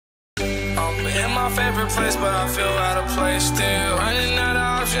In my favorite place, but I feel out of place still. Running out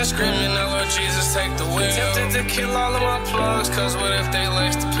of options, screaming out, Lord Jesus, take the wheel. Tempted to kill all of my plugs, cause what if they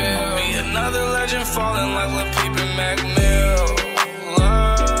lace the pill? Be another legend falling like Lil Peep and Mac Mill.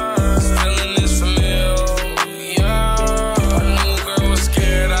 Feeling this familiar. A new girl was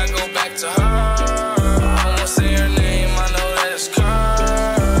scared, I go back to her. I won't say her name, I know that it's cursed.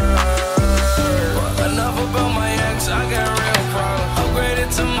 But enough about my ex, I got real problems. Upgraded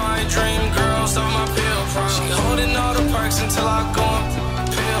to my dream girl, so my pill problem. She holding all the perks until I go and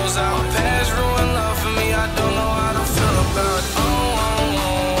pills out. My past ruined love for me, I don't know how to feel about it.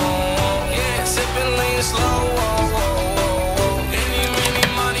 Yeah, sipping lean slow. Any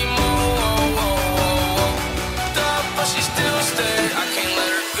money more. But she still stay. I can't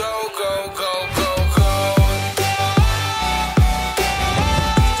let her go.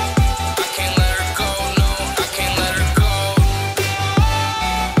 I can't let her go, no, I can't let her go.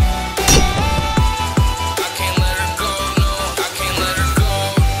 I can't let her go, no, I can't let her go.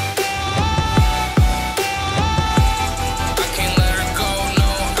 I can't let her go, no,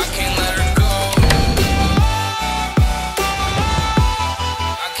 I can't let her go.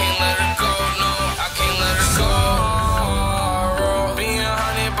 I can't let her go, no, I can't let her go. Being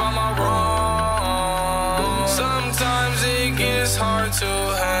haunted by my wrong. Sometimes it gets hard to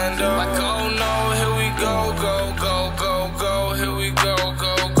handle. Like, oh no, here we go, here we go.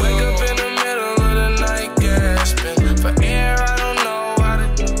 Wake up in the middle of the night, gasping for air. I don't know how to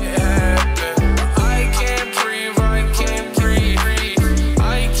it happen. I can't breathe. I can't breathe.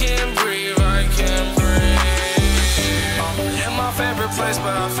 In my favorite place,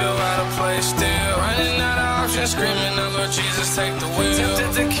 but I feel out of place still. Running out of options, screaming out, Lord Jesus, take the wheel.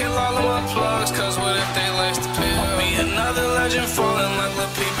 Tempted to kill all of my plugs, cause what if they lace the pill? Be another legend falling like Lil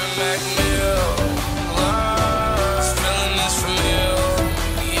Peep and Mac Mill. Feeling this familiar.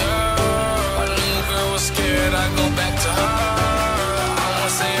 A new girl was scared, I go back to her. I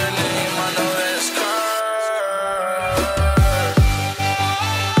won't say her name, I know that it's cursed.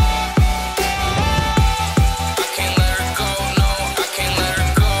 I can't let her go, no, I can't let her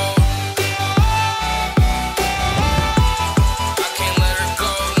go. I can't let her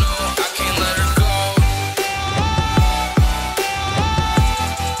go, no, I can't let her go.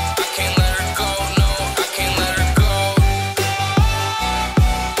 I can't let her go, no, I can't let her go.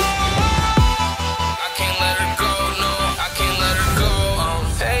 I can't let her go, no, I can't let her go.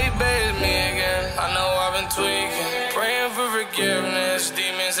 Hey babe, it's me again, I know I've been tweaking. Praying for forgiveness,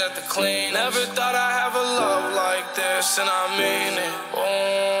 demons at the clean. Never thought I'd have a love like this, and I mean it.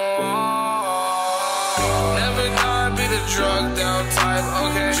 Never thought I'd be the drugged out type,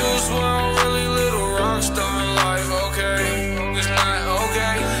 okay. Juice WRLD, really little rock star life, okay. It's not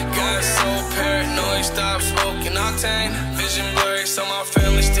okay. Got so paranoid, stop smoking octane. Vision blurry, so my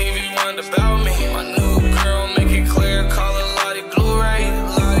family's TV wondered about me. My new girl, make it clear, call her Lottie Blu-ray.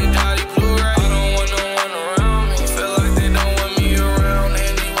 Lottie Dottie Blu-ray. I don't want no one around me. Feel like they don't want me around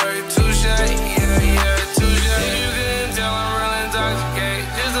anyway. Touche, yeah, touche. If you couldn't tell, I'm real intoxicated.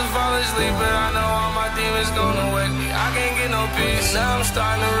 Just to fall asleep, but I know all my demons gonna wake me. I can't get no peace. Now I'm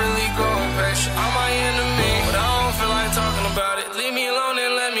starting to really grow impatient. I'm my enemy, but I don't feel like talking about it. Leave me alone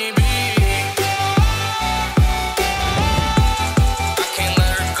and let